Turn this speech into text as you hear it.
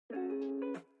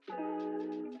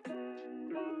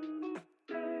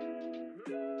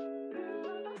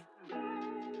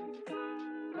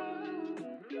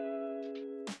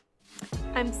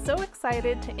I'm so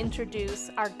excited to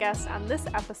introduce our guest on this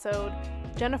episode,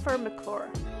 Jennifer McClure.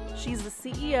 She's the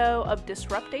CEO of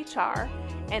Disrupt HR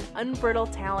and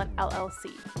Unbridled Talent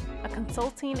LLC, a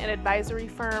consulting and advisory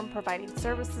firm providing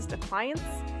services to clients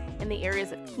in the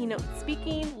areas of keynote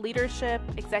speaking, leadership,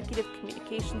 executive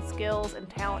communication skills, and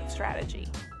talent strategy.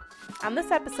 On this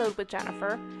episode with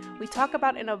Jennifer, we talk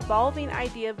about an evolving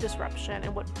idea of disruption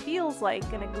and what feels like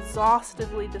an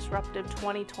exhaustively disruptive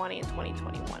 2020 and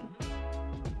 2021.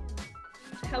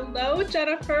 Hello,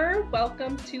 Jennifer.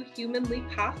 Welcome to Humanly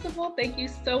Possible. Thank you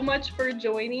so much for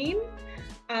joining.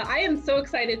 I am so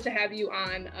excited to have you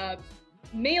on,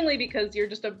 mainly because you're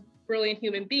just a brilliant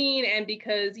human being and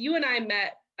because you and I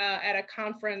met at a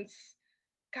conference.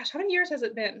 Gosh, how many years has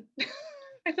it been?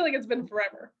 I feel like it's been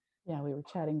forever. Yeah, we were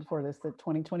chatting before this that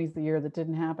 2020 is the year that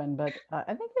didn't happen, but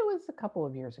I think it was a couple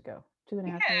of years ago, 2.5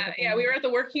 years ago. Yeah, we were at the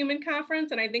Work Human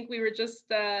conference, and I think we were just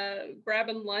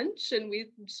grabbing lunch, and we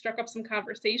struck up some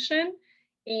conversation.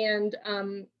 And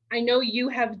I know you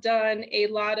have done a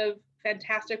lot of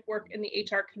fantastic work in the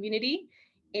HR community,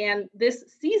 and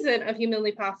this season of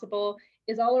Humanly Possible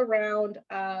is all around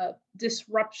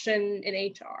disruption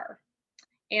in HR.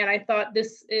 And I thought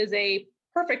this is a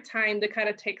perfect time to kind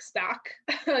of take stock,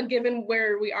 given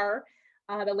where we are,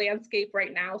 the landscape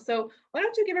right now. So why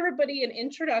don't you give everybody an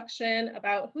introduction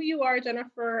about who you are,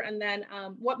 Jennifer, and then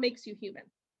what makes you human?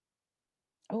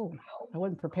 Oh, I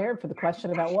wasn't prepared for the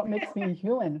question about what makes me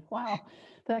human. Wow,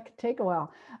 that could take a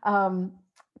while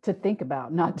to think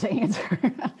about, not to answer.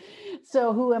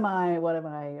 So who am I? What am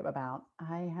I about?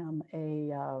 I am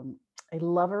a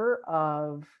lover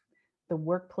of the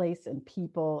workplace and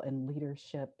people and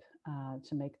leadership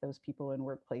to make those people in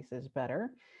workplaces better,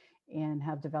 and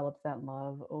have developed that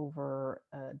love over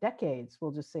decades, we'll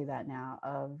just say that now,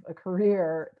 of a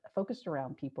career focused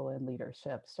around people and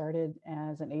leadership. Started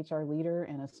as an HR leader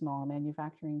in a small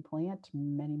manufacturing plant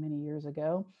many, many years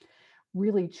ago.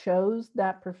 Really chose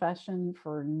that profession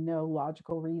for no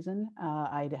logical reason.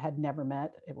 I had never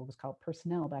met, it was called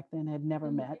personnel back then, I had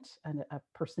never met a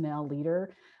personnel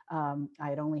leader. I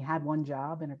had only had one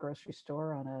job in a grocery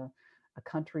store on a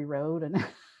country road, and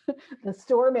the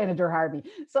store manager hired me.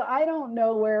 So I don't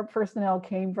know where personnel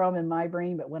came from in my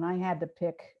brain, but when I had to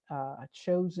pick a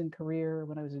chosen career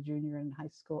when I was a junior in high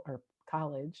school or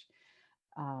college,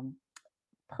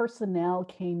 personnel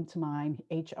came to mind,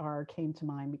 HR came to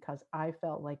mind, because I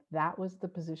felt like that was the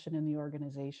position in the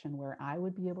organization where I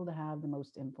would be able to have the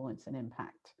most influence and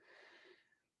impact.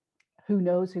 Who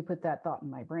knows who put that thought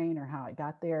in my brain or how I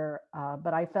got there,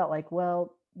 but I felt like,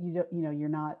 well, you're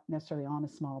not necessarily on a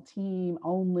small team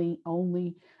only,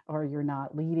 or you're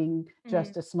not leading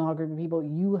just a small group of people.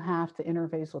 You have to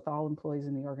interface with all employees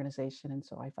in the organization. And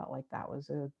so I felt like that was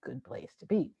a good place to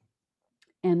be.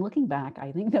 And looking back,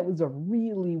 I think that was a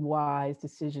really wise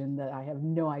decision that I have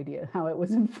no idea how it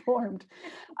was informed,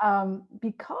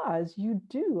 because you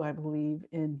do, I believe,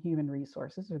 in human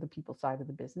resources or the people side of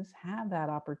the business, have that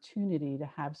opportunity to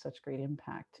have such great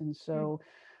impact. And so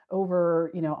over,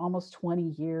 almost 20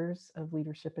 years of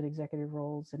leadership and executive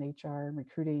roles in HR and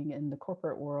recruiting in the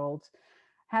corporate world,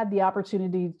 had the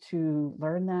opportunity to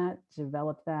learn that,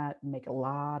 develop that, make a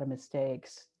lot of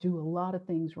mistakes, do a lot of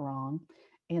things wrong,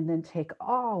 and then take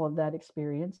all of that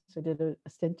experience. I did a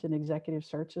stint in executive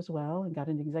search as well and got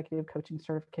an executive coaching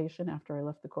certification after I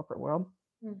left the corporate world.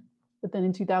 But then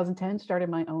in 2010, started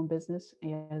my own business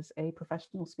as a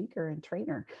professional speaker and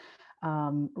trainer,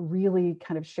 really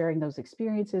kind of sharing those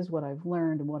experiences, what I've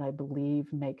learned and what I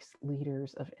believe makes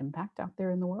leaders of impact out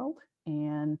there in the world,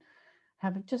 and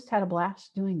have just had a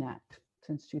blast doing that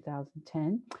since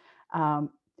 2010.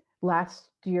 Last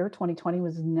year, 2020,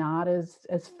 was not as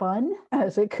fun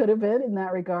as it could have been in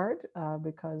that regard,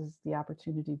 because the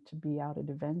opportunity to be out at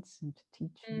events and to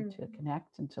teach and to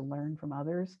connect and to learn from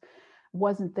others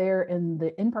wasn't there in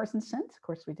the in-person sense. Of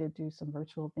course, we did do some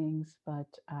virtual things, but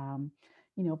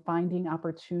finding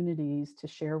opportunities to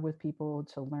share with people,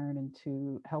 to learn and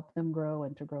to help them grow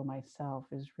and to grow myself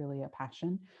is really a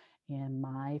passion. And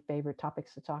my favorite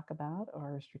topics to talk about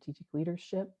are strategic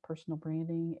leadership, personal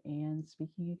branding, and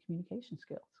speaking and communication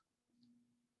skills.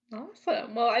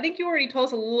 Awesome. Well, I think you already told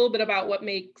us a little bit about what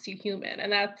makes you human, and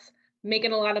that's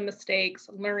making a lot of mistakes,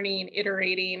 learning,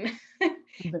 iterating,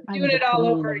 doing it all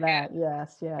over again.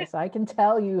 Yes. I can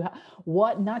tell you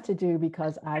what not to do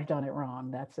because I've done it wrong.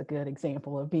 That's a good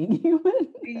example of being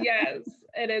human. Yes,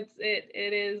 and it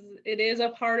is a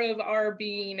part of our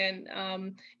being,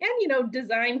 and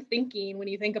design thinking. When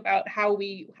you think about how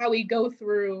we go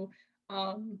through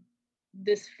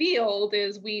this field,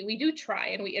 is we do try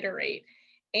and we iterate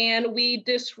and we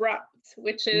disrupt,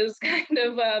 which is kind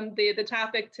of the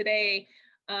topic today.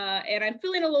 And I'm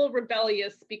feeling a little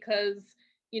rebellious because,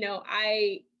 you know,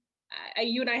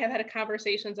 you and I have had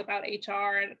conversations about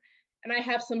HR, and I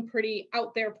have some pretty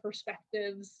out there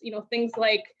perspectives, you know, things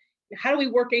like how do we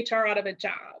work HR out of a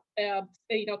job?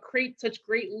 You know, create such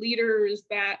great leaders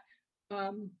that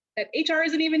HR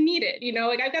isn't even needed. You know,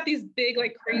 like I've got these big,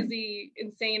 like crazy,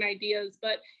 insane ideas,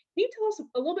 but can you tell us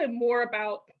a little bit more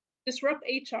about Disrupt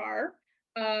HR,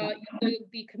 Yeah.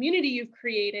 the community you've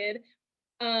created?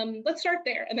 Let's start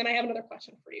there, and then I have another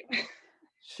question for you.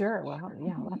 Sure. Well,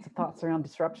 yeah, lots of thoughts around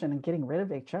disruption and getting rid of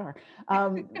HR.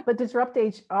 But Disrupt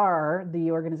HR,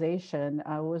 the organization,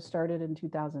 was started in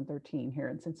 2013 here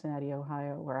in Cincinnati,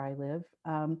 Ohio, where I live.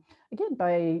 Again,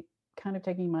 by kind of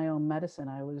taking my own medicine.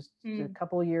 I was a Mm,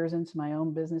 couple of years into my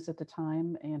own business at the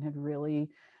time and had really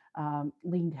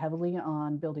leaned heavily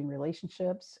on building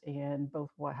relationships and both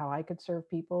how I could serve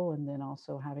people and then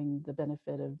also having the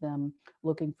benefit of them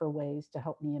looking for ways to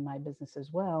help me in my business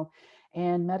as well,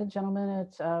 and met a gentleman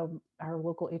at our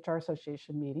local HR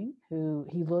association meeting who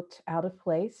he looked out of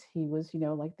place. He was,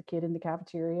 like the kid in the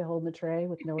cafeteria holding the tray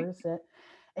with nowhere to sit.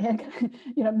 And,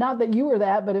 not that you were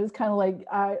that, but it was kind of like,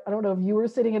 I don't know if you were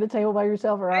sitting at a table by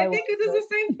yourself or I I was, think this is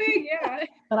the same thing. Yeah.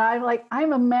 but I'm like,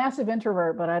 I'm a massive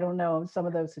introvert, but I don't know. Some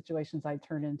of those situations I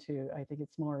turn into, I think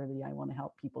it's more of the I want to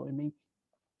help people in me.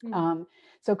 Mm, Um,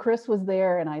 so Chris was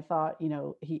there, and I thought,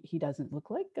 he doesn't look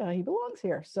like he belongs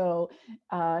here. So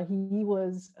he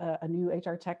was a new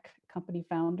HR tech company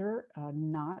founder,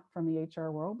 not from the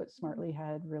HR world, but smartly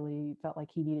had really felt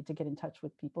like he needed to get in touch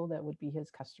with people that would be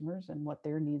his customers and what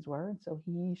their needs were. And so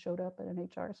he showed up at an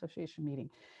HR association meeting,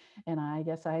 and I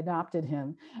guess I adopted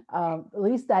him, at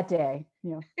least that day,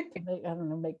 to make, I don't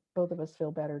know, make both of us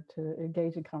feel better, to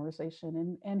engage in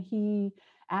conversation. And he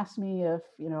asked me if,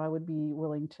 I would be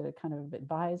willing to kind of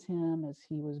advise him as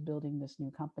he was building this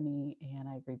new company. And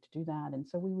I agreed to do that. And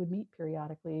so we would meet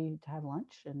periodically to have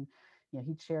lunch, and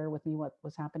he'd share with me what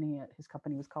was happening at his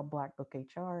company. Was called Black Book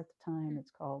HR at the time.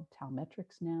 It's called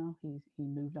Talmetrics now. He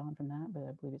moved on from that, but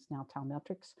I believe it's now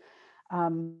Talmetrics.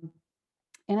 Um,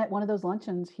 and at one of those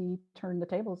luncheons, he turned the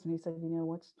tables and he said,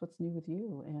 what's new with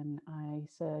you? And I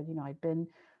said, I'd been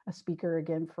a speaker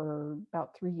again for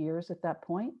about 3 years at that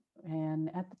point. And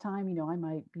at the time, I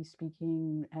might be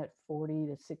speaking at 40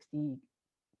 to 60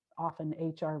 often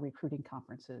HR recruiting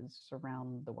conferences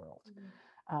around the world,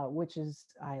 mm. which is,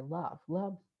 I love,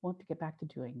 want to get back to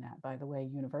doing that, by the way,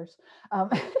 universe.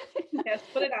 Yes,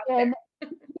 put it out And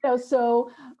there.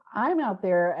 so I'm out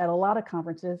there at a lot of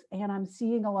conferences and I'm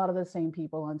seeing a lot of the same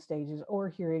people on stages or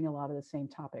hearing a lot of the same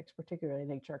topics, particularly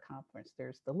at HR conference.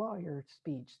 There's the lawyer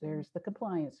speech, Mm, there's the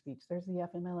compliance speech, there's the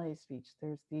FMLA speech,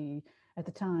 there's the, at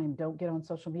the time, don't get on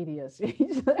social media speech,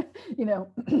 you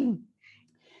know.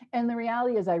 And the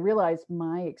reality is, I realized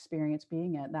my experience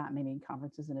being at that many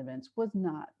conferences and events was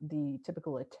not the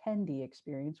typical attendee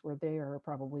experience where they are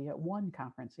probably at one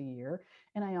conference a year.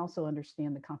 And I also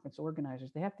understand the conference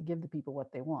organizers, they have to give the people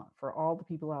what they want. For all the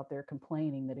people out there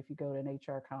complaining that if you go to an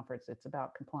HR conference, it's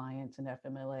about compliance and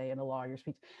FMLA and a lawyer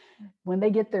speech, when they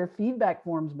get their feedback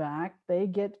forms back, they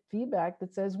get feedback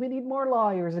that says we need more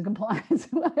lawyers and compliance,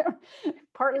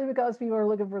 partly because people are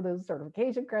looking for those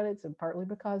certification credits, and partly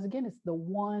because, again, it's the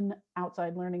one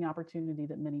outside learning opportunity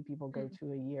that many people go mm,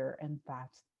 to a year, and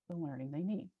that's the learning they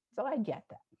need. So I get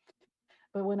that.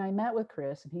 But when I met with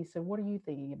Chris and he said, what are you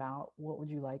thinking about? What would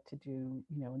you like to do,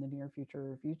 in the near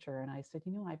future? And I said,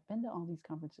 I've been to all these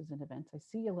conferences and events. I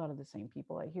see a lot of the same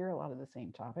people. I hear a lot of the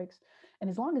same topics. And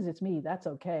as long as it's me, that's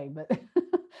okay. But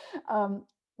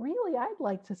really, I'd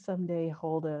like to someday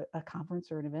hold a conference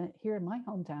or an event here in my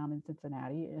hometown in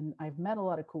Cincinnati. And I've met a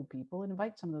lot of cool people and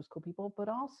invite some of those cool people, but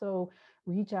also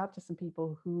reach out to some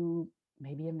people who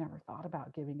maybe have never thought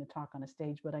about giving a talk on a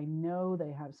stage, but I know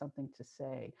they have something to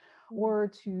say, mm, or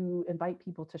to invite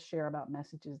people to share about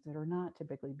messages that are not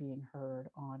typically being heard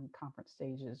on conference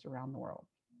stages around the world.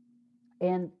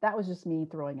 And that was just me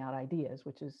throwing out ideas,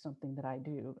 which is something that I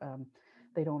do.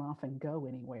 They don't often go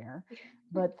anywhere,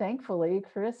 but thankfully,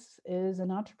 Chris is an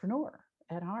entrepreneur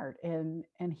at heart, and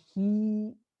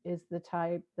he is the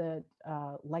type that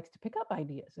likes to pick up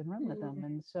ideas and run with them. mm,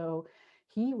 And so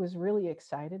he was really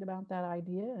excited about that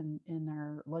idea in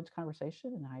our lunch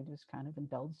conversation, and I just kind of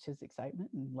indulged his excitement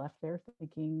and left there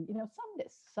thinking,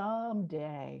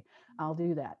 someday I'll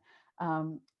do that.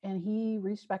 And he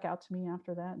reached back out to me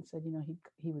after that and said,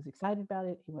 he was excited about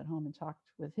it. He went home and talked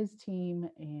with his team,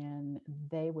 and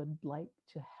they would like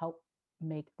to help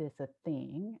make this a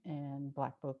thing. And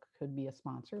Black Book could be a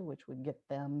sponsor, which would get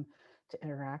them to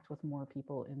interact with more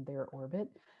people in their orbit.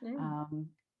 mm. Um,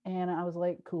 And I was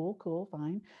like, cool,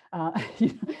 fine. You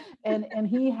know, and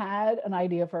he had an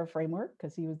idea for a framework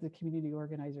because he was the community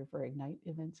organizer for Ignite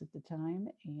events at the time.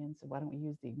 And so why don't we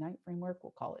use the Ignite framework?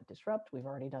 We'll call it Disrupt. We've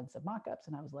already done some mock-ups.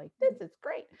 And I was like, this is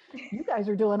great. You guys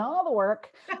are doing all the work.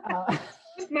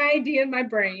 Just my idea in my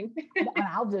brain. And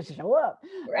I'll just show up.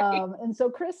 Right. And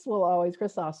so Chris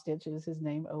Ostich is his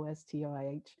name,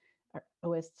 Ostioich, or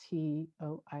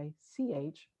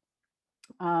Ostioich.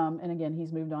 And again,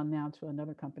 he's moved on now to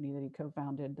another company that he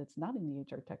co-founded that's not in the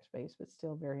HR tech space, but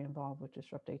still very involved with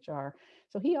Disrupt HR.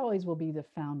 So he always will be the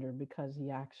founder because he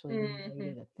actually made Mhm.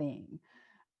 it a thing.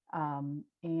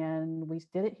 And we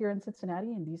did it here in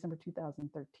Cincinnati in December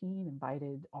 2013,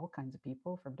 invited all kinds of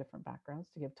people from different backgrounds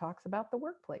to give talks about the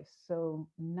workplace. So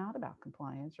not about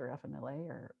compliance or FMLA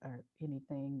or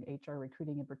anything HR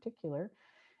recruiting in particular.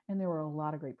 And there were a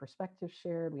lot of great perspectives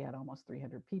shared. We had almost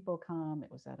 300 people come.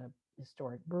 It was at a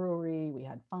historic brewery. We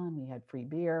had fun. We had free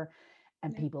beer,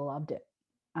 and Yeah. people loved it.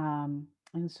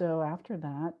 And so after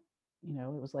that, it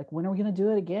was like, when are we going to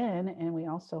do it again? And we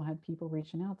also had people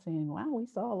reaching out saying, wow, we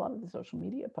saw a lot of the social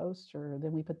media posts, or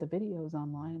then we put the videos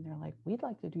online, and they're like, we'd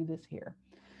like to do this here.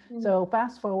 Mm. So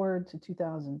fast forward to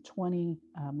 2020,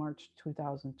 March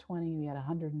 2020, we had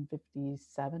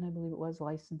 157, I believe it was,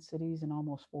 licensed cities in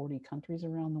almost 40 countries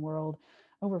around the world.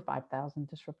 Over 5,000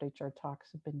 Disrupt HR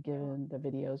talks have been given. The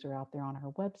videos are out there on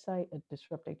our website at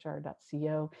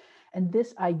disrupthr.co. And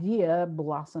this idea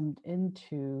blossomed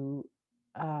into,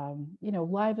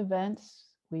 live events.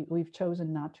 We've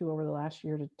chosen not to over the last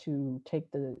year to take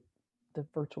the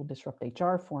virtual Disrupt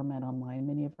HR format online.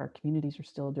 Many of our communities are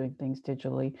still doing things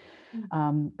digitally.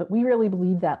 Mm. But we really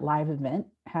believe that live event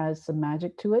has some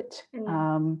magic to it.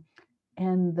 Mm.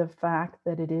 And the fact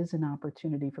that it is an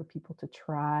opportunity for people to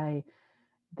try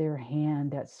their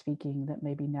hand at speaking that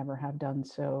maybe never have done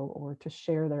so, or to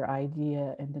share their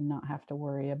idea and to not have to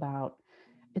worry about,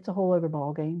 it's a whole other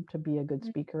ballgame to be a good Mm.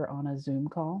 speaker on a Zoom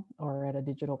call or at a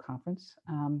digital conference.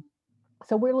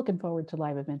 So we're looking forward to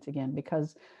live events again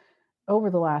because over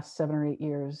the last 7 or 8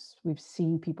 years, we've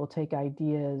seen people take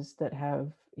ideas that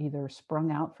have either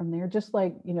sprung out from there, just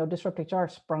like, Disrupt HR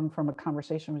sprung from a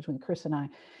conversation between Chris and I,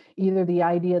 either the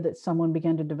idea that someone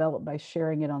began to develop by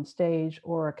sharing it on stage,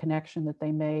 or a connection that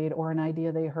they made, or an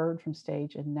idea they heard from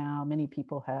stage. And now many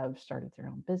people have started their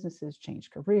own businesses,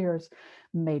 changed careers,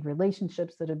 made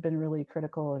relationships that have been really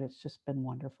critical. And it's just been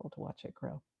wonderful to watch it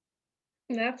grow.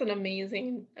 That's an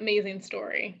amazing, amazing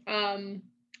story.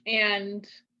 And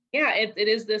yeah, it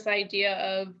is this idea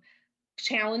of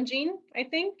challenging, I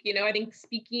think. I think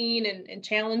speaking and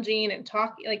challenging and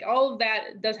talking, like all of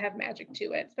that does have magic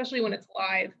to it, especially when it's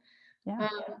live. Yeah.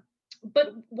 Um,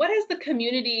 but what has the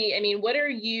community, I mean, what are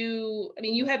you, I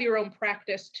mean, you have your own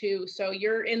practice too, so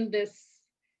you're in this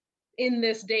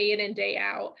day in and day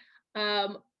out.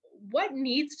 Um, what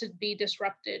needs to be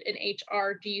disrupted in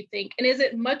HR, do you think? And is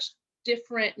it much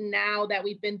different now that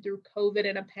we've been through COVID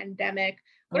and a pandemic?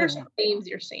 What Oh, are yeah. some themes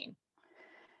you're seeing?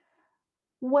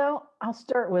 Well, I'll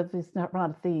start with, it's not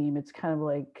a theme. It's kind of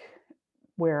like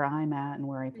where I'm at and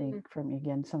where I Mhm. think from,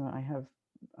 again, I have,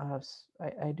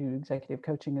 I do executive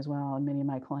coaching as well. And many of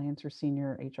my clients are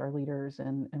senior HR leaders.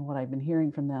 And what I've been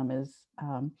hearing from them is,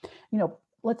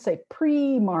 let's say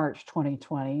pre-March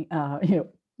 2020,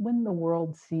 when the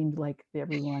world seemed like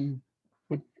everyone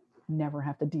would never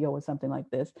have to deal with something like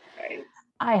this, Right.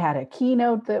 I had a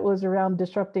keynote that was around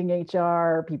disrupting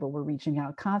HR. People were reaching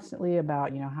out constantly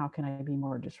about, how can I be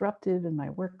more disruptive in my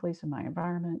workplace and my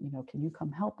environment? Can you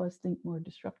come help us think more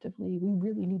disruptively? We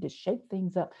really need to shake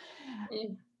things up.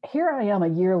 Mm. Here I am a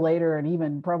year later, and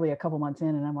even probably a couple months in,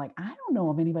 and I'm like, I don't know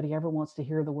if anybody ever wants to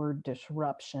hear the word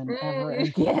disruption ever Mm.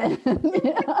 again.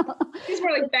 These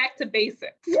were like back to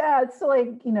basics. Yeah, it's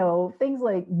like, things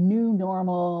like new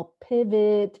normal,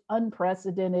 pivot,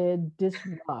 unprecedented,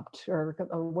 disrupt are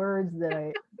words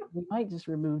that we might just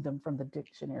remove them from the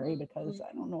dictionary because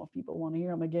I don't know if people want to hear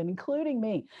them again, including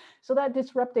me. So that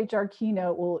Disrupt HR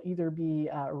keynote will either be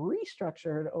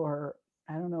restructured, or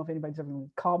I don't know if anybody's ever going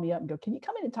to call me up and go, can you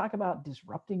come in and talk about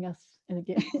disrupting us? And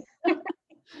again,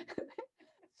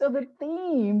 so the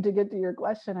theme, to get to your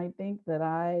question, I think that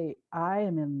I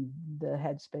am in the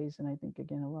headspace, and I think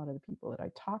again a lot of the people that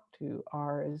I talk to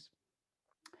are, is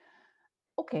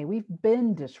okay, we've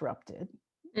been disrupted.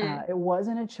 Mm. It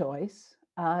wasn't a choice.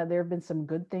 There have been some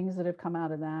good things that have come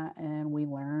out of that, and we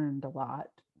learned a lot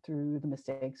through the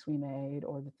mistakes we made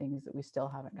or the things that we still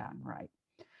haven't gotten right.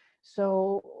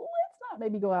 So let's not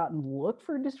maybe go out and look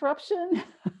for disruption.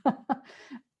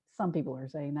 Some people are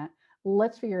saying that.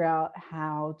 Let's figure out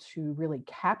how to really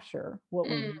capture what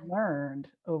we've Mm. learned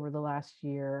over the last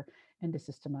year and to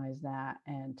systemize that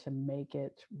and to make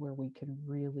it where we can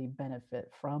really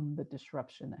benefit from the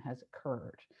disruption that has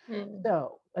occurred. Mm.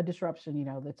 So a disruption,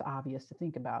 that's obvious to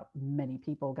think about. Many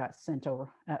people got sent over,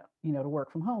 to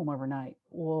work from home overnight.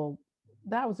 Well,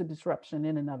 that was a disruption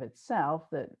in and of itself.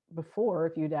 That before,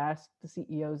 if you'd asked the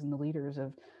CEOs and the leaders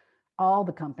of all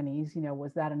the companies,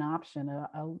 was that an option?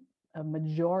 A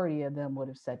majority of them would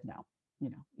have said no,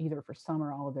 either for some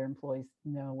or all of their employees,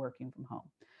 no working from home.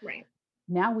 Right.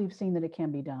 Now we've seen that it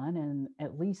can be done, and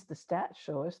at least the stats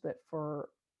show us that for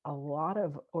a lot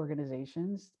of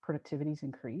organizations, productivity's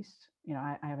increased.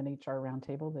 I have an HR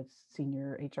roundtable that's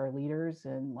senior HR leaders,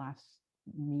 and last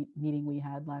meeting we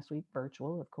had last week,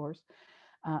 virtual, of course,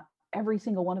 uh, every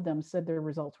single one of them said their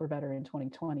results were better in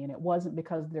 2020, and it wasn't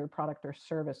because their product or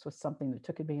service was something that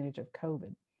took advantage of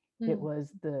COVID. It Mm.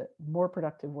 was the more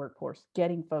productive workforce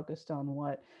getting focused on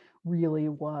what really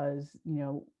was,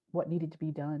 what needed to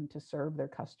be done to serve their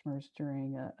customers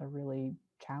during a really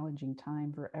challenging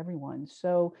time for everyone.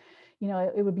 So,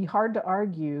 it would be hard to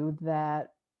argue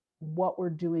that what we're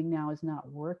doing now is not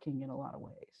working in a lot of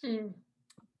ways. Mm.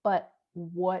 But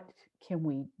what can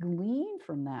we glean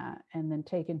from that and then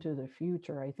take into the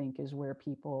future, I think, is where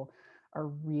people are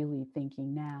really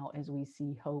thinking now as we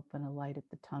see hope and a light at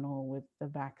the tunnel with the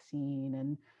vaccine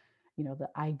and the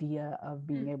idea of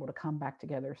being Mm. able to come back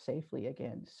together safely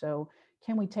again. So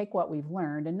can we take what we've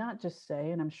learned and not just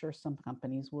say, and I'm sure some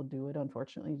companies will do it,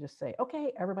 unfortunately, just say,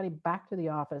 okay, everybody back to the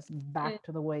office, Mm. back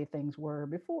to the way things were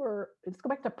before. Let's go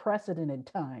back to precedented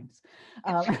times.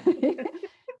 Um,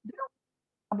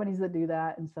 companies that do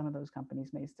that, and some of those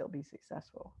companies may still be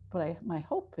successful. But my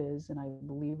hope is, and I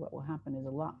believe what will happen is a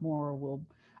lot more will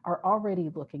are already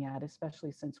looking at,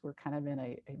 especially since we're kind of in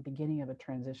a beginning of a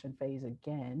transition phase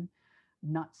again,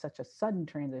 not such a sudden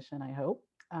transition, I hope.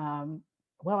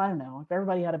 Well, I don't know. If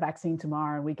everybody had a vaccine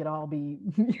tomorrow and we could all be,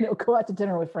 go out to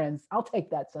dinner with friends, I'll take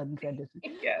that sudden transition.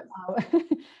 Yes.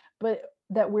 But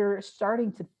that we're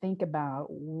starting to think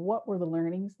about what were the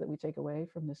learnings that we take away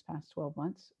from this past 12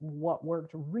 months, what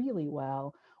worked really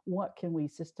well, what can we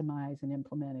systemize and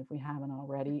implement if we haven't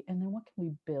already, and then what can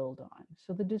we build on.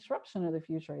 So the disruption of the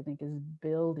future, I think, is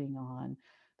building on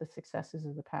the successes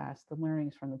of the past, the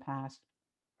learnings from the past,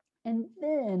 and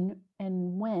then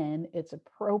and when it's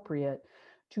appropriate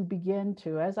to begin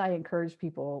to, as I encourage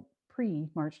people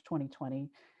pre-March 2020,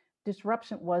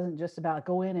 disruption wasn't just about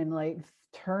go in and like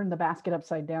turn the basket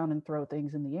upside down and throw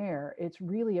things in the air. It's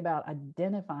really about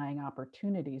identifying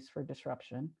opportunities for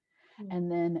disruption Mm.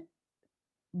 and then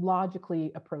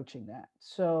logically approaching that.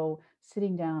 So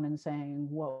sitting down and saying,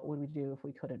 what would we do if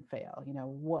we couldn't fail?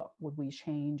 What would we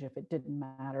change if it didn't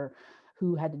matter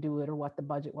who had to do it or what the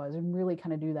budget was, and really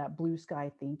kind of do that blue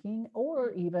sky thinking, or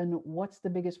even what's the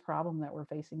biggest problem that we're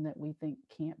facing that we think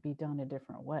can't be done a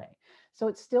different way. So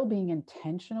it's still being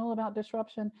intentional about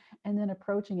disruption and then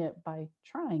approaching it by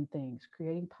trying things,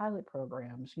 creating pilot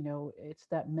programs. It's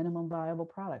that minimum viable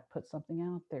product, put something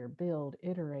out there, build,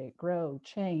 iterate, grow,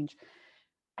 change.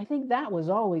 I think that was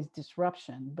always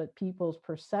disruption, but people's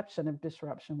perception of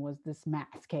disruption was this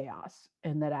mass chaos,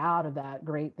 and that out of that,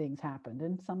 great things happened.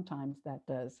 And sometimes that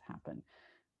does happen.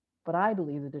 But I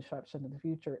believe the disruption of the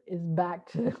future is back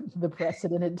to the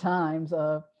precedented times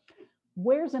of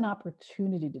where's an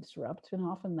opportunity to disrupt. And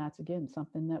often that's, again,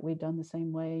 something that we've done the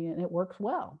same way and it works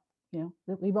well.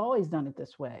 That we've always done it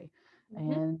this way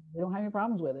Mhm. and we don't have any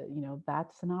problems with it.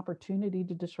 That's an opportunity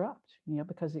to disrupt,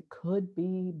 because it could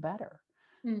be better.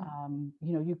 Mm.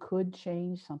 You could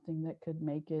change something that could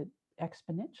make it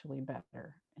exponentially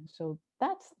better. And so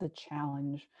that's the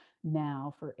challenge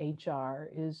now for HR,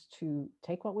 is to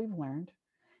take what we've learned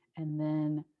and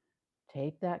then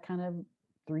take that kind of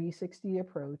 360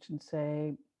 approach and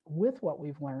say, with what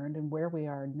we've learned and where we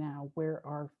are now, where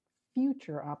are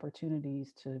future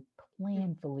opportunities to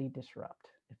planfully disrupt,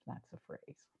 if that's a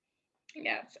phrase.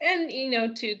 Yes.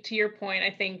 And to your point, I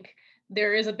think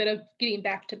there is a bit of getting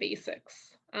back to basics.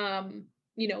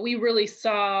 We really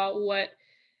saw what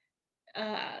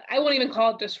I won't even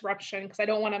call it disruption because I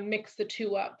don't want to mix the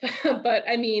two up. But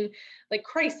I mean, like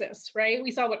crisis, right?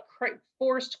 We saw what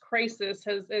forced crisis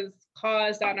has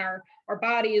caused on our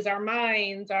bodies, our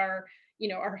minds, our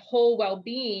whole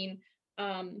well-being.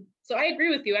 So I agree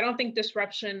with you. I don't think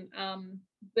disruption.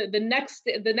 The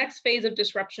next phase of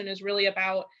disruption is really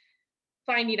about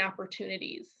finding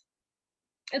opportunities.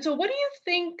 And so, what do you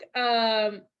think?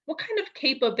 What kind of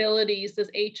capabilities does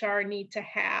HR need to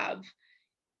have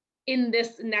in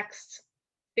this next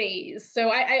phase? So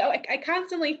I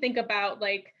constantly think about,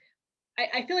 like,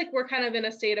 I feel like we're kind of in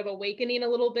a state of awakening a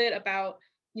little bit about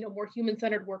more human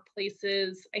centered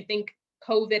workplaces. I think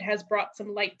COVID has brought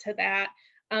some light to that.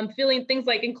 feeling things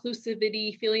like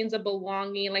inclusivity, feelings of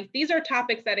belonging. Like these are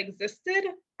topics that existed.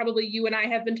 Probably you and I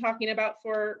have been talking about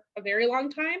for a very long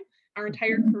time, our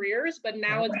entire careers, but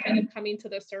now it's kind of coming to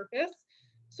the surface.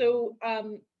 So,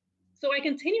 so I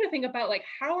continue to think about like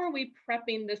how are we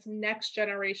prepping this next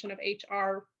generation of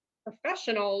HR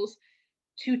professionals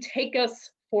to take us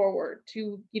forward,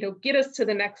 to get us to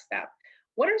the next step.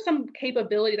 What are some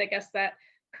capabilities, I guess, that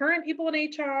current people in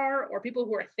HR or people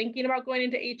who are thinking about going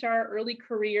into HR, early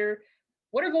career,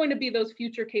 what are going to be those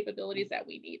future capabilities that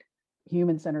we need?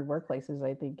 Human-centered workplaces,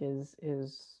 I think, is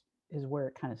where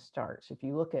it kind of starts. If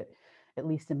you look at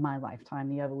least in my lifetime,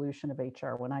 the evolution of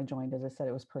HR, when I joined, as I said,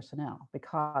 it was personnel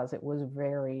because it was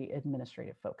very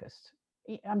administrative focused.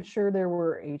 I'm sure there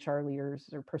were HR leaders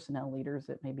or personnel leaders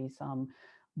at maybe some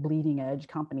bleeding edge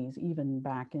companies, even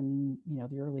back in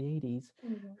the early 80s,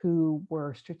 Mhm. who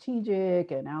were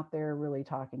strategic and out there really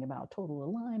talking about total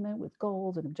alignment with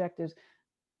goals and objectives.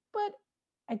 But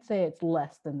I'd say it's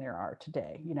less than there are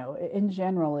today. In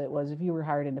general, it was, if you were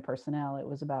hired into personnel, it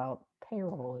was about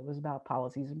payroll, it was about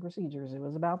policies and procedures, it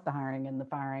was about the hiring and the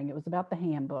firing, it was about the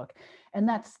handbook. And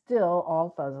that still all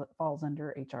falls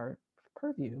under HR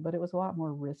purview, but it was a lot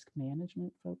more risk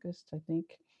management focused, I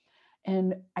think.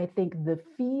 And I think the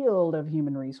field of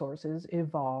human resources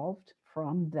evolved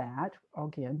from that.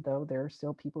 Again, though there are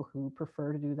still people who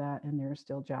prefer to do that, and there are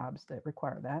still jobs that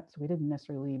require that. So we didn't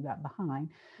necessarily leave that behind,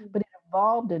 but it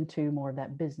evolved into more of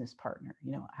that business partner.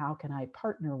 How can I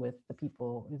partner with the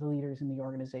people, the leaders in the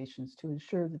organizations to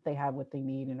ensure that they have what they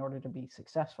need in order to be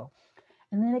successful?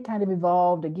 And then it kind of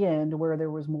evolved again to where there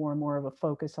was more and more of a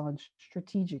focus on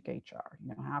strategic HR.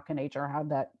 How can HR have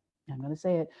that, I'm going to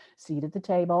say it, seat at the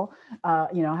table?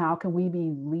 How can we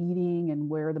be leading and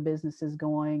where the business is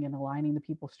going and aligning the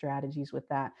people's strategies with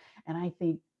that? And I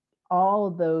think all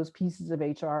of those pieces of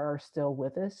HR are still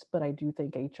with us, but I do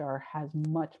think HR has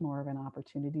much more of an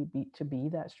opportunity to be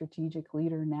that strategic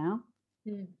leader now.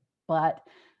 Mm. But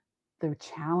the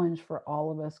challenge for all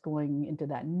of us going into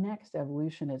that next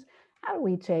evolution is, how do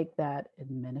we take that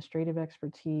administrative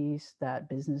expertise, that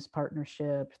business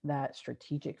partnership, that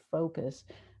strategic focus,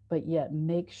 but yet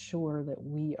make sure that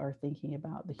we are thinking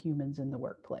about the humans in the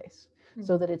workplace,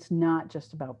 so that it's not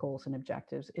just about goals and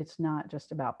objectives. It's not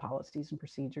just about policies and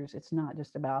procedures. It's not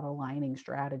just about aligning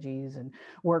strategies and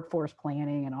workforce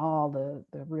planning and all the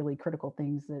really critical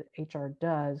things that HR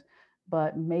does,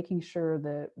 but making sure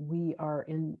that we are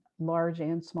in large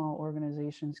and small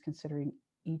organizations considering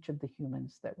each of the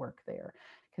humans that work there,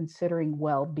 considering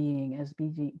well-being as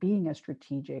being a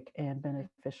strategic and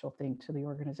beneficial thing to the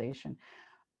organization.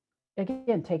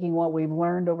 Again, taking what we've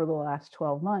learned over the last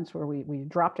 12 months, where we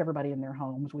dropped everybody in their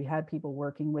homes, we had people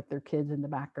working with their kids in the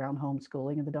background,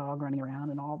 homeschooling, and the dog running around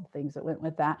and all the things that went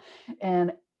with that.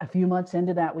 And a few months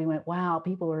into that, we went, wow,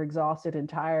 people are exhausted and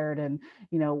tired, and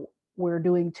we're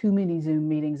doing too many Zoom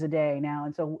meetings a day now.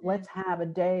 And so let's have a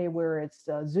day where it's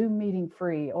Zoom meeting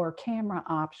free or camera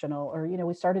optional, or,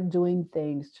 we started doing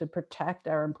things to protect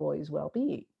our employees'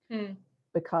 well-being.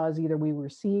 Because either we were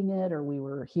seeing it or we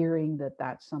were hearing that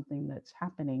that's something that's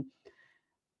happening.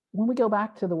 When we go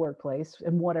back to the workplace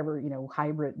and whatever,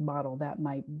 hybrid model that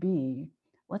might be,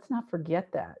 let's not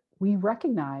forget that we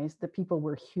recognize that people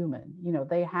were human.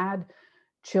 They had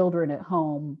children at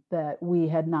home that we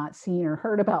had not seen or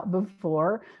heard about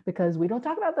before, because we don't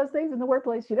talk about those things in the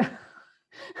workplace,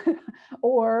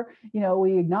 or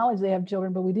we acknowledge they have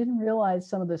children, but we didn't realize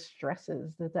some of the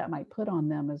stresses that might put on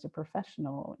them as a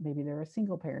professional. Maybe they're a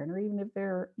single parent, or even if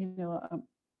they're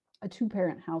a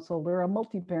two-parent household or a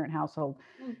multi-parent household.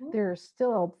 There are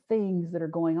still things that are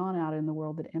going on out in the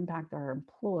world that impact our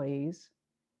employees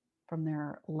from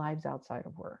their lives outside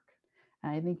of work.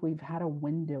 And I think we've had a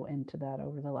window into that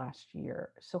over the last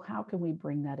year. So how can we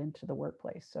bring that into the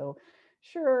workplace? So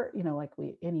sure, like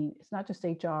it's not just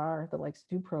HR that likes to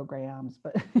do programs,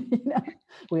 but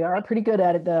we are pretty good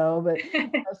at it though. But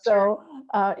so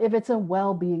if it's a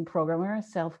well-being program or a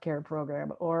self-care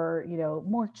program, or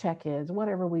more check-ins,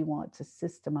 whatever we want to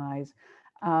systemize,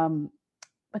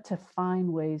 but to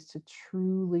find ways to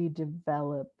truly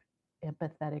develop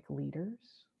empathetic leaders.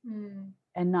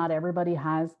 And not everybody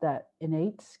has that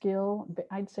innate skill. But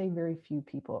I'd say very few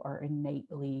people are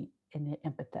innately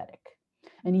empathetic.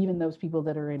 And even those people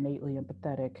that are innately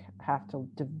empathetic have to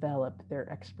develop their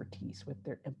expertise with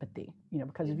their empathy,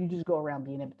 because if you just go around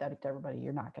being empathetic to everybody,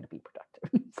 you're not going to be productive.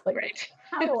 It's like, right.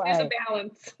 how do There's a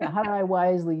balance. how do I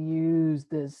wisely use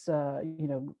this,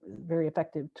 very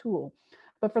effective tool?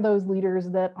 But for those leaders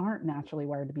that aren't naturally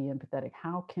wired to be empathetic,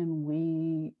 how can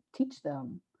we teach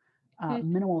them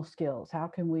minimal skills? How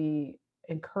can we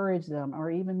encourage them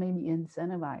or even maybe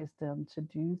incentivize them to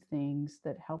do things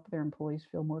that help their employees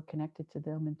feel more connected to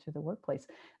them and to the workplace.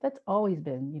 That's always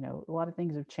been, a lot of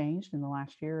things have changed in the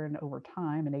last year and over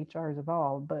time, and HR has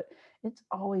evolved, but it's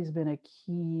always been a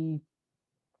key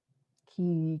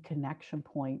connection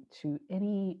point to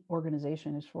any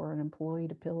organization is for an employee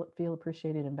to feel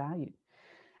appreciated and valued.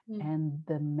 Mm. And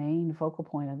the main focal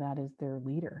point of that is their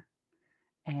leader.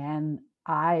 And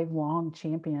I've long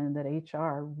championed that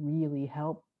HR really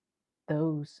help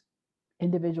those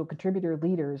individual contributor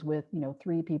leaders with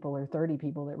 3 people or 30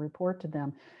 people that report to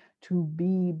them to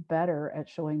be better at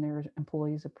showing their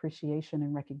employees appreciation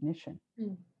and recognition.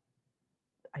 Mm.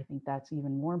 I think that's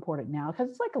even more important now, because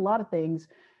it's like a lot of things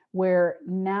where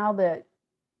now that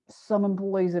some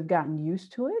employees have gotten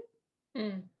used to it,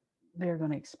 Mm. they're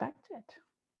going to expect it.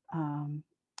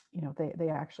 They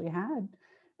actually had,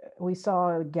 we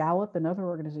saw Gallup and other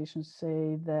organizations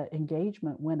say that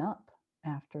engagement went up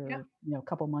after, a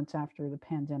couple months after the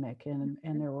pandemic. And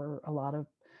there were a lot of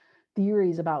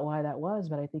theories about why that was,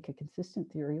 but I think a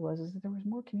consistent theory is that there was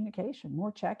more communication,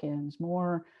 more check-ins,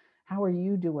 more, how are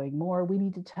you doing? More, we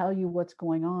need to tell you what's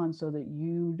going on so that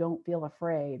you don't feel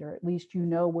afraid, or at least you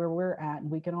know where we're at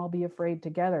and we can all be afraid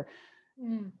together.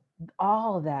 Mm.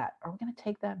 All of that. Are we going to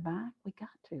take that back? We got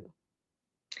to.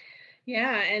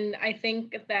 Yeah, and I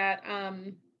think that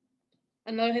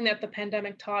another thing that the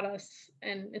pandemic taught us,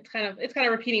 and it's kind of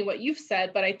repeating what you've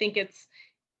said, but I think it's,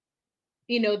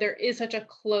 there is such a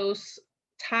close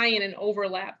tie-in and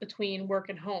overlap between work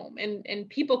and home, and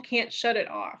people can't shut it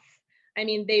off. I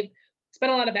mean, they've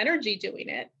spent a lot of energy doing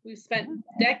it. We've spent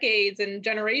decades and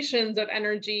generations of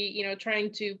energy,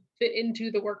 trying to fit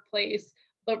into the workplace.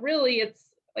 But really, it's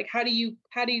like, how do you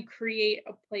create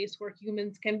a place where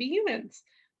humans can be humans?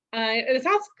 It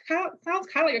sounds kind of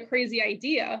like a crazy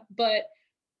idea, but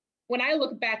when I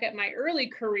look back at my early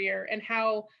career and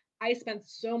how I spent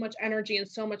so much energy and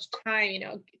so much time,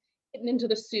 getting into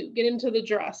the suit, getting into the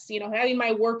dress, having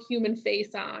my work human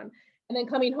face on, and then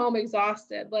coming home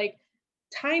exhausted, like,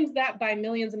 times that by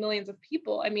millions and millions of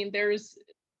people. I mean, there was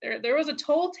a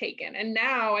toll taken. And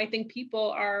now I think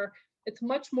it's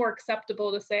much more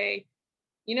acceptable to say,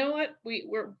 you know what,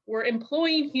 we're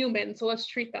employing humans, so let's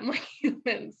treat them like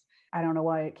humans. I don't know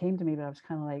why it came to me, but I was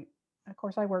kind of like, of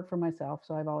course I work for myself,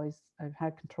 so I've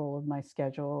had control of my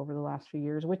schedule over the last few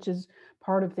years, which is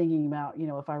part of thinking about,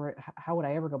 if I were, how would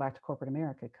I ever go back to corporate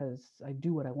America, because I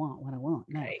do what I want when I want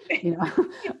now. Right.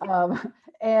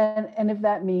 And if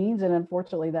that means, and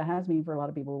unfortunately that has mean for a lot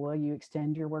of people, well, you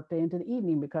extend your workday into the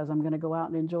evening because I'm going to go out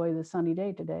and enjoy the sunny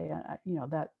day today.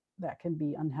 That can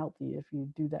be unhealthy if you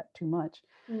do that too much.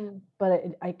 Mm. But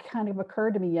it kind of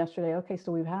occurred to me yesterday, okay,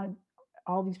 so we've had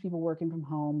all these people working from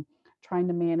home, trying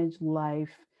to manage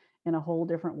life in a whole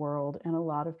different world. And a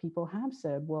lot of people have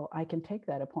said, well, I can take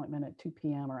that appointment at 2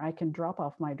 p.m., or I can drop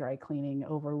off my dry cleaning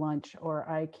over lunch, or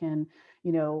I can,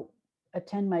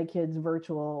 attend my kids'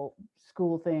 virtual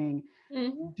school thing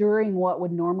during what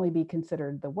would normally be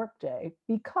considered the workday,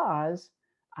 because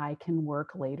I can work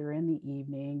later in the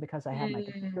evening because I have my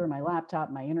computer, my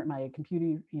laptop, my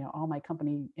computer, all my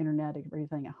company internet,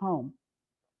 everything at home.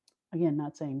 Again,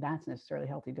 not saying that's necessarily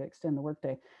healthy to extend the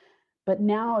workday. But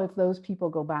now if those people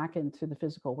go back into the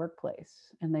physical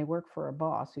workplace and they work for a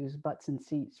boss who's butts in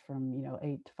seats from,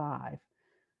 8 to 5,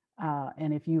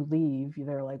 and if you leave,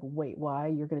 they're like, wait, why?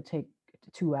 You're going to take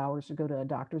 2 hours to go to a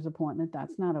doctor's appointment?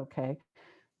 That's not okay.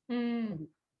 Mm.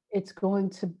 It's going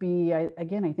to be, I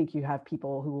think you have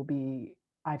people who will be,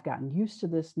 I've gotten used to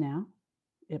this now.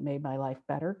 It made my life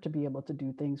better to be able to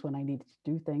do things when I needed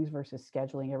to do things versus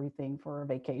scheduling everything for a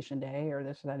vacation day or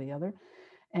this, that, or the other.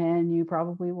 And you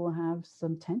probably will have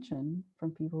some tension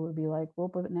from people who would be like, well,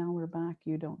 but now we're back.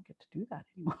 You don't get to do that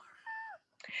anymore.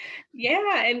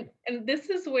 Yeah, and this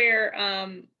is where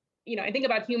I think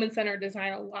about human-centered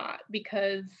design a lot,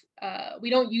 because we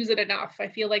don't use it enough. I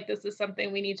feel like this is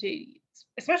something we need to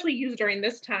especially use during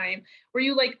this time, where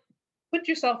you, like, put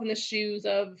yourself in the shoes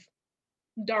of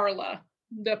Darla,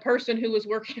 the person who was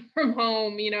working from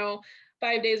home,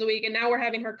 5 days a week, and now we're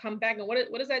having her come back, and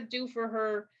what does that do for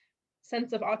her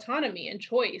sense of autonomy and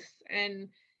choice? And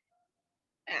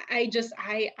I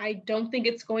don't think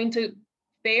it's going to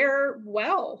fare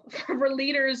well for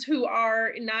leaders who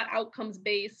are not outcomes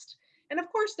based. And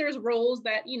of course, there's roles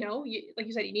that, like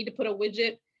you said, you need to put a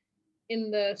widget in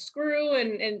the screw,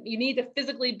 and you need to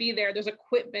physically be there. There's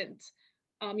equipment.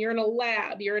 You're in a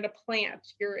lab, you're in a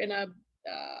plant, you're in a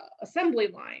assembly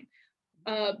line.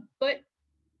 But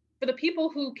for the people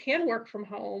who can work from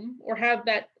home, or have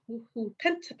that, who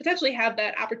potentially have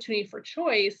that opportunity for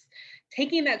choice,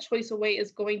 taking that choice away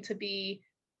is going to be,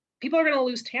 people are going to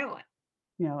lose talent.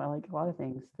 like a lot of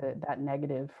things, that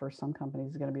negative for some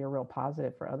companies is going to be a real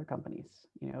positive for other companies.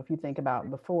 If you think about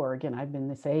before, again, I've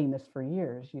been saying this for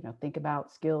years, think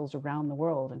about skills around the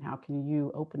world and how can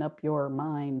you open up your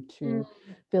mind to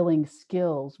filling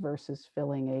skills versus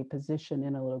filling a position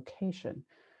in a location.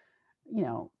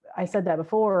 I said that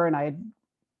before, and I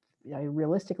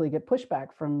realistically get pushback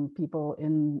from people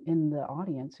in the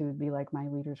audience who would be like, my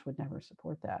leaders would never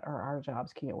support that, or our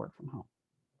jobs can't work from home.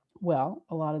 Well,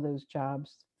 a lot of those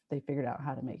jobs, they figured out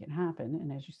how to make it happen.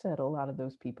 And as you said, a lot of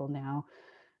those people now,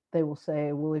 they will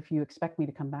say, well, if you expect me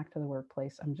to come back to the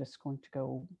workplace, I'm just going to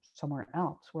go somewhere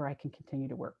else where I can continue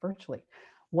to work virtually.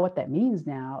 What that means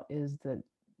now is that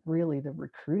really the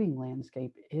recruiting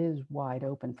landscape is wide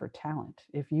open for talent.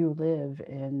 If you live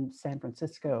in San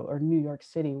Francisco or New York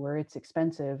City, where it's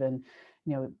expensive, and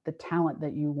the talent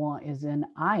that you want is in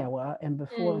Iowa, and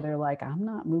before they're like, I'm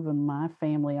not moving my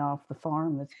family off the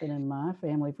farm that's been in my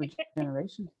family for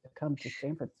generations to come to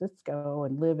San Francisco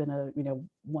and live in a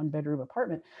 1-bedroom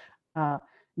apartment. Now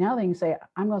they can say,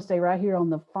 I'm going to stay right here on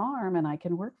the farm and I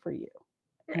can work for you.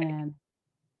 Right. And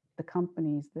the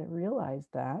companies that realize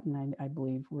that, and I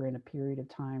believe we're in a period of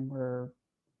time where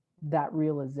that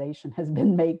realization has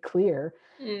been made clear,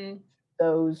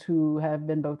 those who have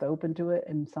been both open to it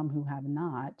and some who have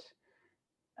not,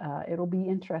 it'll be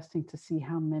interesting to see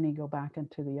how many go back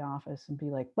into the office and be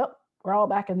like, well, we're all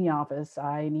back in the office.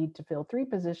 I need to fill 3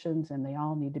 positions and they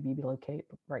all need to be located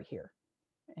right here.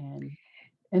 And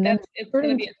then it's going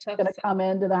to be a tough going to come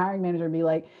into the hiring manager and be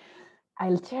like,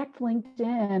 I checked LinkedIn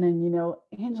and,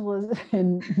 Angela's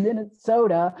in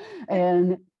Minnesota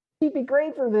and she'd be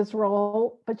great for this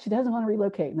role, but she doesn't want to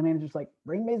relocate. And the manager's like,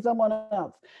 bring me someone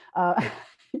else.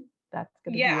 That's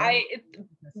going to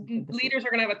be leaders are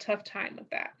going to have a tough time with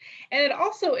that. And it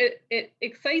also, it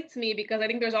excites me because I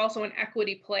think there's also an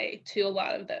equity play to a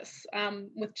lot of this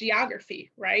with geography,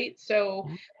 right? So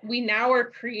we now are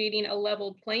creating a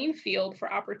level playing field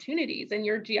for opportunities, and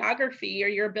your geography or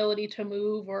your ability to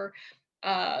move or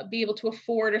be able to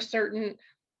afford a certain,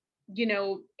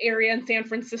 area in San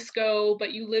Francisco,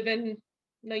 but you live in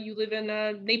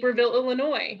Naperville,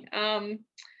 Illinois.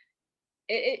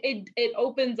 It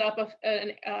opens up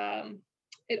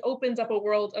it opens up a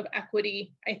world of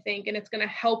equity, I think, and it's going to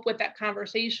help with that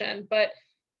conversation. But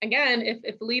again,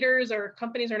 if leaders or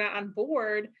companies are not on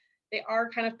board, they are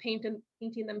kind of painting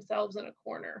themselves in a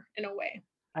corner in a way.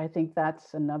 I think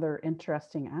that's another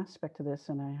interesting aspect to this.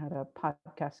 And I had a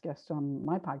podcast guest on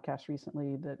my podcast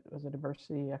recently that was a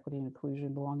diversity, equity, and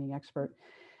inclusion belonging expert.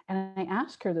 And I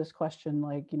asked her this question,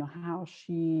 like, how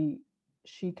she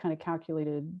kind of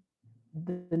calculated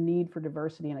the need for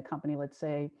diversity in a company. Let's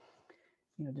say,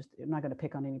 just, I'm not going to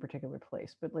pick on any particular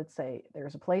place, but let's say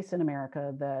there's a place in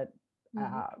America that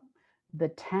the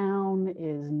town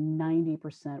is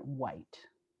 90% white,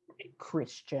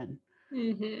 Christian,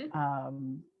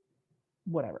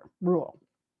 whatever, rural.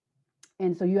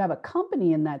 And so you have a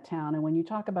company in that town. And when you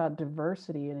talk about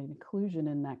diversity and inclusion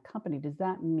in that company, does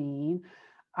that mean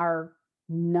our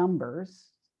numbers,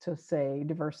 to say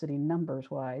diversity numbers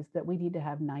wise, that we need to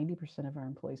have 90% of our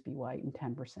employees be white and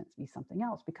 10% be something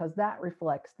else, because that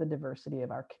reflects the diversity of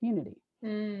our community?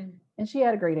 And she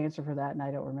had a great answer for that. And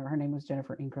I don't remember, her name was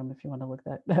Jennifer Ingram, if you want to look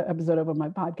that episode up on my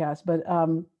podcast. But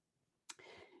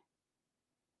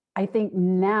I think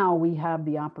now we have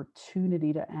the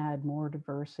opportunity to add more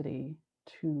diversity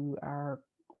to our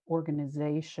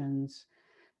organizations,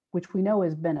 which we know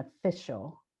is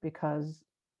beneficial, because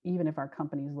even if our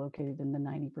company is located in the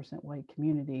 90% white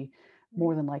community,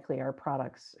 more than likely our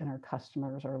products and our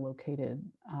customers are located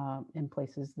in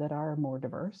places that are more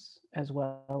diverse, as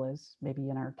well as maybe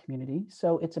in our community.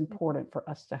 So it's important for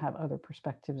us to have other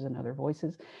perspectives and other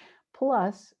voices.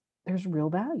 Plus, there's real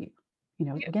value.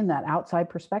 Again, that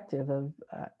outside perspective of,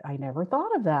 I never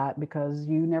thought of that because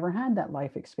you never had that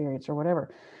life experience or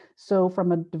whatever. So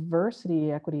from a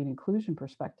diversity, equity, and inclusion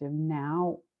perspective,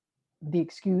 now the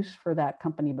excuse for that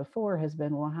company before has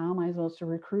been, well, how am I supposed to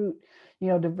recruit,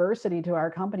 diversity to our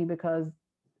company, because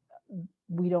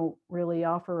we don't really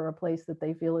offer a place that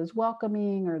they feel is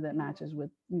welcoming or that matches with,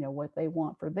 what they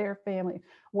want for their family,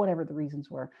 whatever the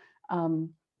reasons were.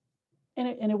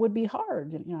 And it would be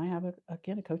hard. I have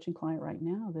a coaching client right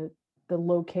now that the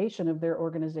location of their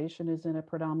organization is in a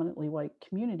predominantly white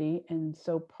community. And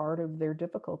so part of their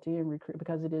difficulty in recruit,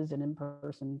 because it is an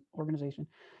in-person organization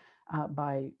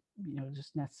by,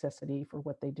 just necessity for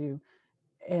what they do.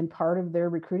 And part of their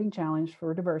recruiting challenge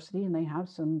for diversity, and they have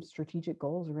some strategic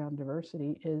goals around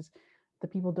diversity, is the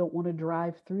people don't want to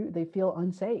drive through. They feel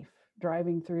unsafe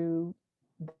driving through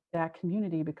that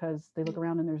community because they look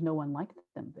around and there's no one like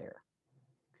them there.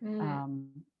 Mm.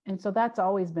 And so that's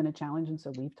always been a challenge. And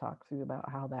so we've talked through about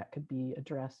how that could be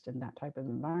addressed in that type of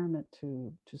environment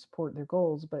to support their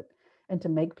goals, but and to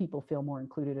make people feel more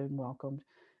included and welcomed.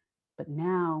 But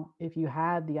now, if you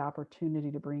had the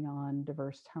opportunity to bring on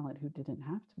diverse talent who didn't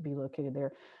have to be located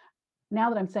there, now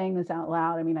that I'm saying this out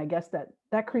loud, I mean, I guess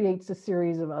that creates a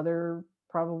series of other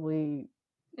probably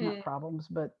not Mm. problems,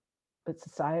 but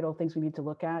societal things we need to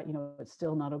look at. It's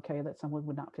still not okay that someone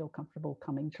would not feel comfortable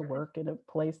coming to Sure. work in a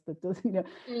place that does,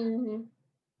 Mm-hmm.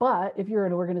 but if you're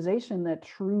an organization that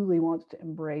truly wants to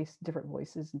embrace different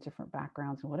voices and different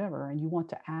backgrounds and whatever, and you want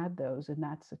to add those, and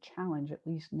that's a challenge, at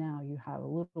least now you have a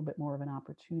little bit more of an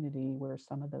opportunity where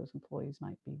some of those employees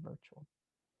might be virtual.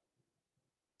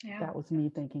 Yeah. That was me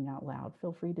thinking out loud.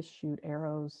 Feel free to shoot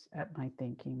arrows at my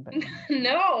thinking, but not.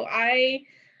 No, I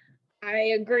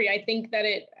agree. I think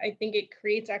it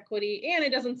creates equity and it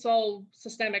doesn't solve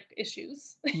systemic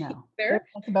issues No, there.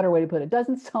 that's a better way to put it.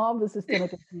 Doesn't solve the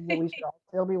systemic issues that we should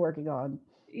still be working on,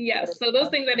 but Yes. it So those does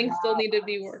things I think still need to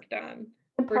be allow. worked on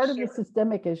And for part of the sure.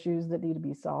 systemic issues that need to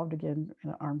be solved, again,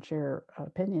 in an armchair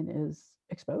opinion, is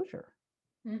exposure.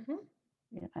 Hmm.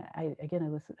 Yeah, I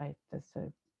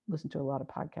listen to a lot of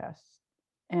podcasts,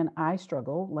 and I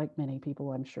struggle, like many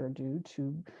people I'm sure do,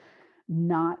 to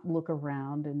not look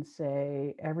around and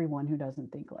say everyone who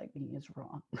doesn't think like me is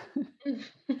wrong.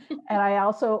 And I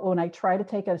also, when I try to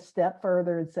take a step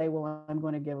further and say, well, I'm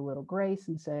going to give a little grace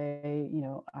and say,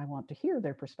 I want to hear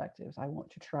their perspectives. I want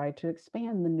to try to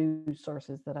expand the news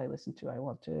sources that I listen to. I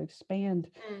want to expand,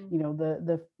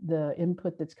 Mm. the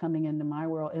input that's coming into my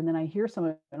world. And then I hear some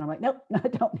of it and I'm like, nope, I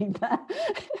don't need that.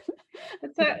 I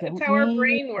It's don't how our need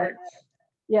brain that. works.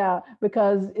 Yeah,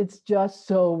 because it's just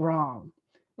so wrong.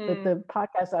 But Mm. the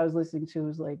podcast I was listening to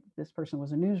was like this person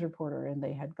was a news reporter and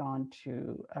they had gone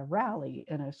to a rally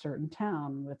in a certain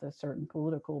town with a certain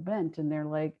political bent. And they're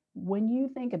like, when you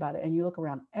think about it and you look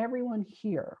around, everyone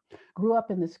here grew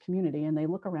up in this community and they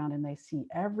look around and they see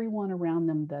everyone around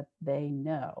them that they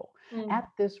know Mm. at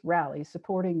this rally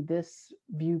supporting this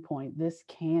viewpoint, this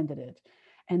candidate.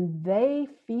 And they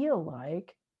feel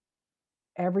like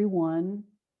everyone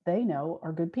they know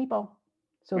are good people.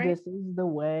 So Right. this is the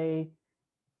way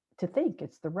to think,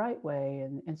 it's the right way.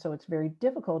 And so it's very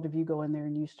difficult if you go in there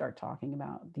and you start talking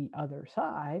about the other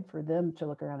side for them to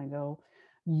look around and go,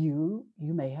 you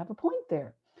may have a point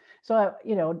there. So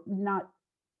not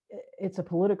it's a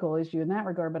political issue in that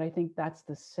regard, but I think that's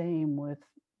the same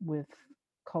with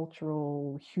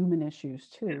cultural human issues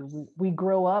too. Yes. We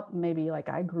grow up, maybe like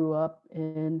I grew up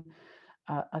in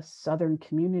a southern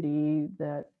community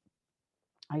that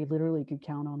I literally could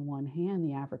count on one hand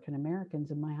the African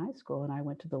Americans in my high school, and I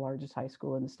went to the largest high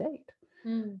school in the state.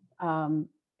 Mm. Um,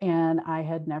 and I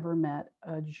had never met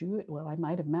a Jew. Well, I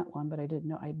might have met one, but I didn't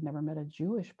know. I'd never met a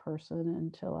Jewish person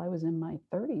until I was in my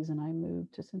 30s, and I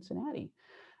moved to Cincinnati.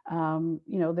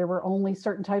 There were only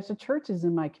certain types of churches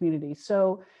in my community,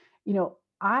 so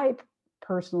I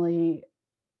personally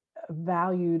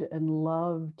valued and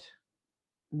loved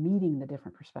meeting the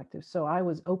different perspectives. So I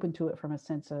was open to it from a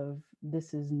sense of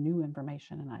this is new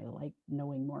information and I like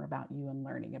knowing more about you and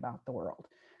learning about the world.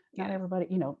 Not Yes. everybody,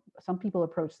 some people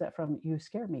approach that from you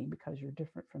scare me because you're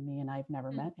different from me and I've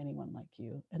never Mm. met anyone like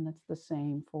you. And that's the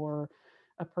same for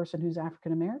a person who's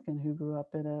African American who grew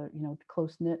up in a,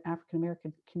 close knit African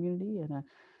American community in a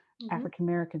Hmm. African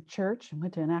American church and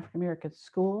went to an African American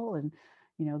school and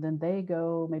then they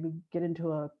go maybe get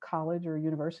into a college or a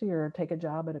university or take a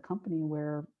job at a company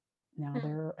where now Mm.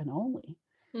 they're an only.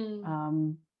 Mm.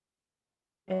 Um,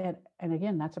 and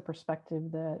again, that's a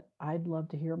perspective that I'd love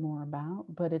to hear more about,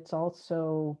 but it's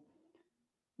also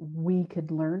we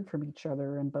could learn from each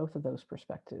other in both of those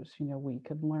perspectives. We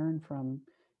could learn from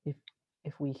if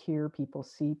if we hear people,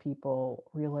 see people,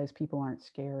 realize people aren't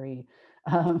scary,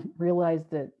 realize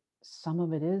that some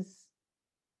of it is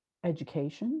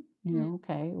education. Mm.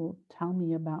 Okay, well, tell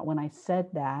me about when I said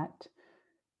that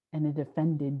and it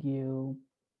offended you.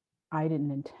 I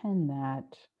didn't intend that.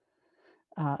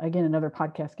 Again, another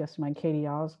podcast guest of mine, Katie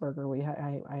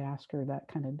Osberger, I asked her that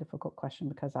kind of difficult question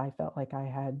because I felt like I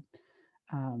had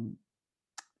um,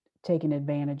 taken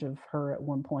advantage of her at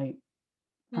one point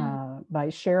Mm. by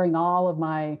sharing all of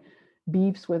my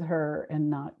beefs with her and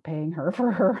not paying her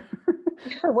for her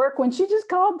work when she just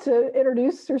called to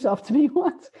introduce herself to me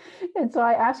once. And so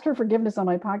I asked her forgiveness on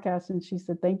my podcast and she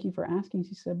said, thank you for asking.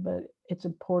 She said, but it's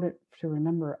important to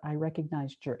remember I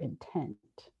recognized your intent.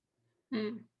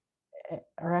 Mm.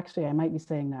 Or actually, I might be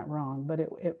saying that wrong, but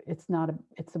it's not,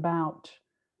 it's about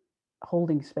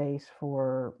holding space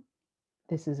for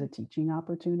this is a teaching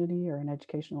opportunity or an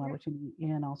educational opportunity,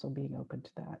 and also being open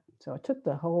to that. So I took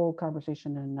the whole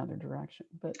conversation in another direction,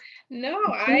 but No,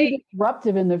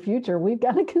 disruptive in the future, we've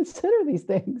got to consider these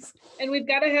things. And we've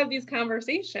got to have these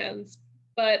conversations.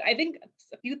 But I think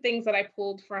a few things that I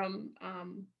pulled from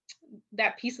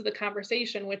that piece of the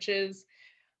conversation, which is,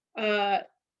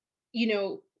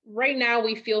 right now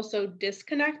we feel so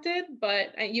disconnected, but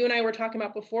you and I were talking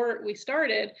about before we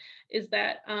started, is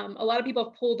that a lot of people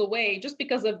have pulled away just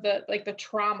because of the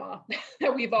trauma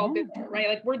that we've all been through, right?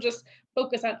 Like we're just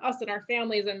focused on us and our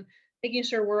families and making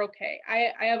sure we're okay.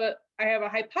 I have a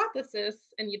hypothesis,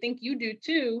 and you think you do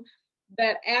too,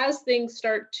 that as things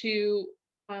start to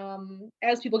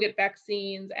as people get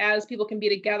vaccines, as people can be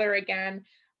together again,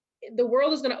 the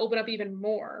world is going to open up even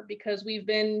more because we've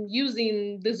been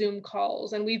using the Zoom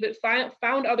calls and we've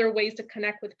found other ways to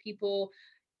connect with people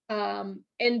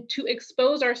and to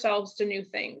expose ourselves to new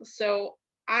things. So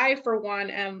I, for one,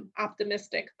 am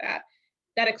optimistic that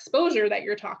that exposure that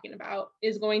you're talking about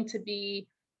is going to be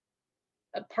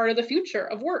a part of the future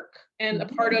of work and a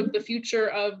part of the future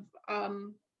of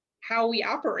how we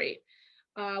operate.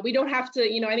 We don't have to,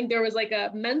 I think there was like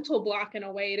a mental block in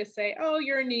a way to say, oh,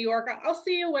 you're in New York, I'll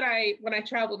see you when I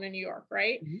travel to New York,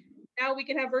 right? Now we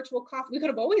can have virtual coffee. We could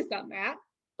have always done that,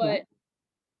 but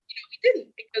we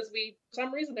didn't, because for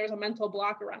some reason there's a mental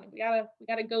block around it. We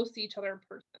gotta go see each other in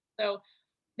person. So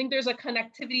I think there's a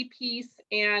connectivity piece,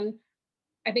 and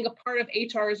I think a part of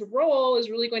HR's role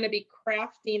is really going to be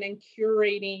crafting and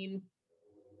curating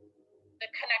the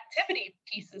connectivity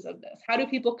pieces of this. How do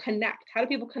people connect? How do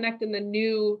people connect in the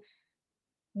new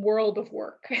world of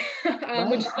work,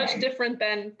 which is much different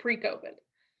than pre-COVID?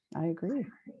 I agree.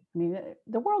 I mean,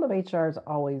 the world of HR has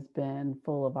always been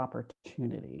full of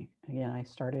opportunity. Again, I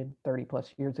started 30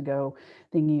 plus years ago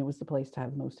thinking it was the place to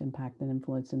have the most impact and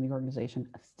influence in the organization.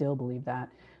 I still believe that,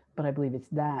 but I believe it's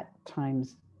that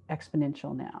times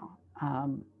exponential now,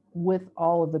 with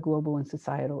all of the global and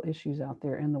societal issues out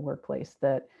there in the workplace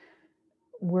that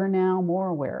we're now more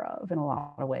aware of in a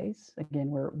lot of ways. Again,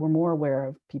 we're more aware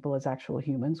of people as actual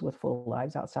humans with full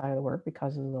lives outside of the work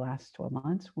because of the last 12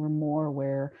 months. We're more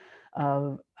aware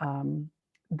of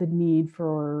the need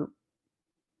for,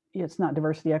 it's not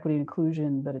diversity, equity, and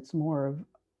inclusion, but it's more of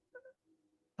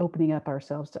opening up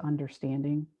ourselves to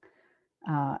understanding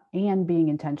and being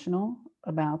intentional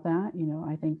about that.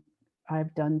 I think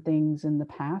I've done things in the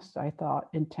past, I thought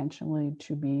intentionally,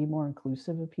 to be more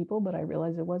inclusive of people, but I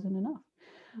realized it wasn't enough.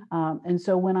 And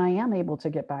so when I am able to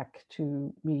get back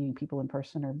to meeting people in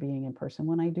person or being in person,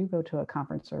 when I do go to a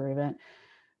conference or event,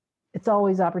 it's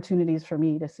always opportunities for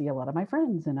me to see a lot of my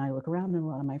friends, and I look around and a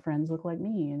lot of my friends look like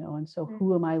me, and so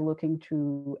who am I looking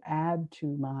to add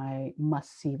to my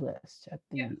must-see list at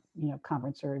the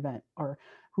conference or event, or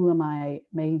who am I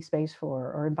making space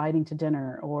for or inviting to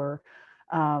dinner, or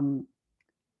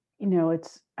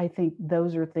I think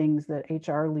those are things that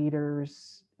HR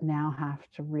leaders now have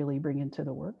to really bring into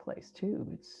the workplace too.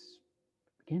 It's,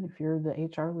 again, if you're the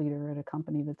HR leader at a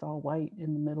company that's all white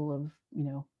in the middle of,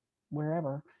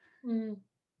 wherever,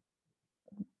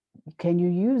 can you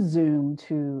use Zoom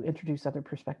to introduce other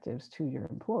perspectives to your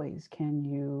employees? Can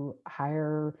you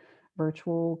hire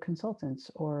virtual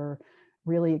consultants or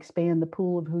really expand the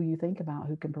pool of who you think about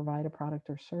who can provide a product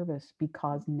or service,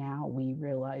 because now we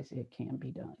realize it can be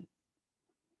done?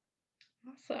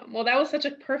 Awesome. Well, that was such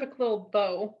a perfect little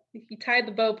bow. You tied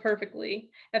the bow perfectly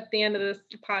at the end of this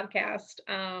podcast.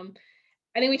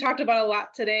 I think we talked about a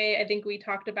lot today. I think we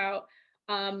talked about,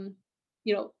 I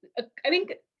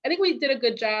think we did a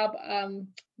good job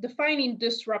defining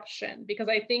disruption, because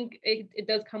I think it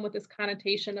does come with this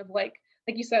connotation of like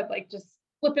you said, like just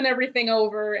flipping everything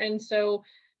over. And so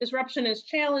disruption is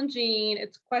challenging,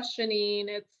 it's questioning,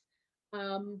 it's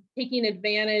taking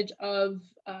advantage of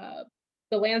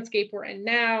the landscape we're in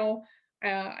now.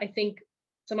 I think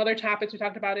some other topics we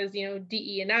talked about is,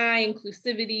 DE&I,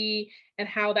 inclusivity, and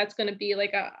how that's going to be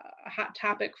like a hot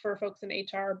topic for folks in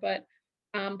HR. But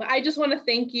I just want to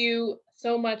thank you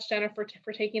so much, Jennifer,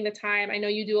 for taking the time. I know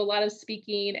you do a lot of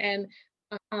speaking, and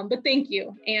but thank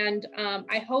you. And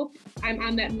I hope I'm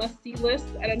on that must-see list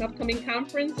at an upcoming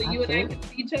conference, so you and I can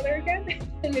see each other again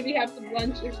and maybe have some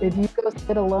lunch or something. If you go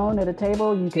sit alone at a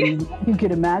table, you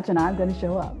can imagine I'm going to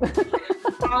show up.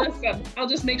 Awesome. I'll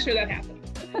just make sure that happens.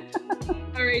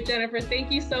 All right, Jennifer,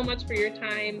 thank you so much for your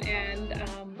time, and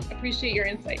appreciate your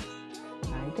insights.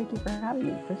 All right, thank you for having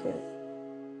me. Appreciate it.